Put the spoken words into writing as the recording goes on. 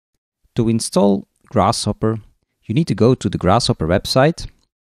To install Grasshopper, you need to go to the Grasshopper website,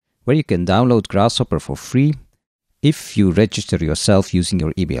 where you can download Grasshopper for free if you register yourself using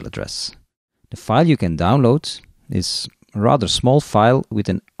your email address. The file you can download is a rather small file with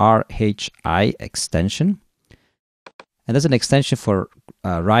an RHI extension, and that's an extension for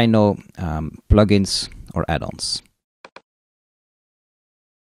Rhino plugins or add-ons.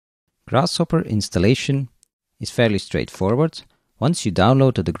 Grasshopper installation is fairly straightforward. Once you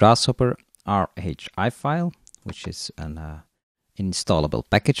download the Grasshopper RHI file, which is an installable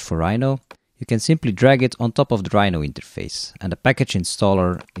package for Rhino, you can simply drag it on top of the Rhino interface, and the package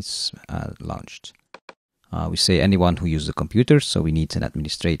installer is launched. We say anyone who uses a computer, so we need an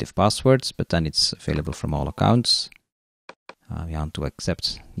administrative password, but then it's available from all accounts. We want to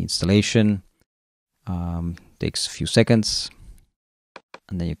accept the installation. Takes a few seconds,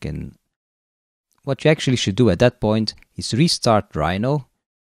 and then you can. What you actually should do at that point is restart Rhino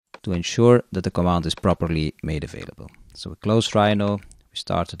to ensure that the command is properly made available. So we close Rhino, we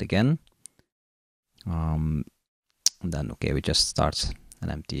start it again, and then we just start an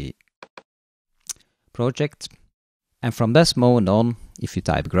empty project. And from this moment on, if you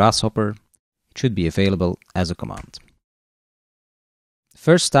type Grasshopper, it should be available as a command.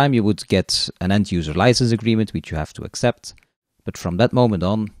 First time you would get an end-user license agreement which you have to accept, but from that moment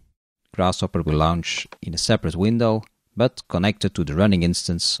on, Grasshopper will launch in a separate window, but connected to the running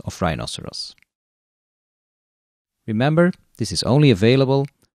instance of Rhinoceros. Remember, this is only available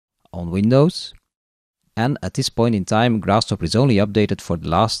on Windows, and at this point in time, Grasshopper is only updated for the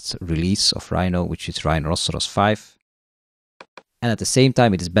last release of Rhino, which is Rhinoceros 5. And at the same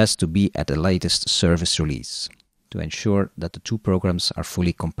time, it is best to be at the latest service release to ensure that the two programs are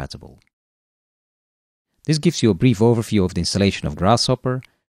fully compatible. This gives you a brief overview of the installation of Grasshopper.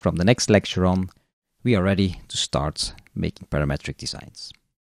 From the next lecture on, we are ready to start making parametric designs.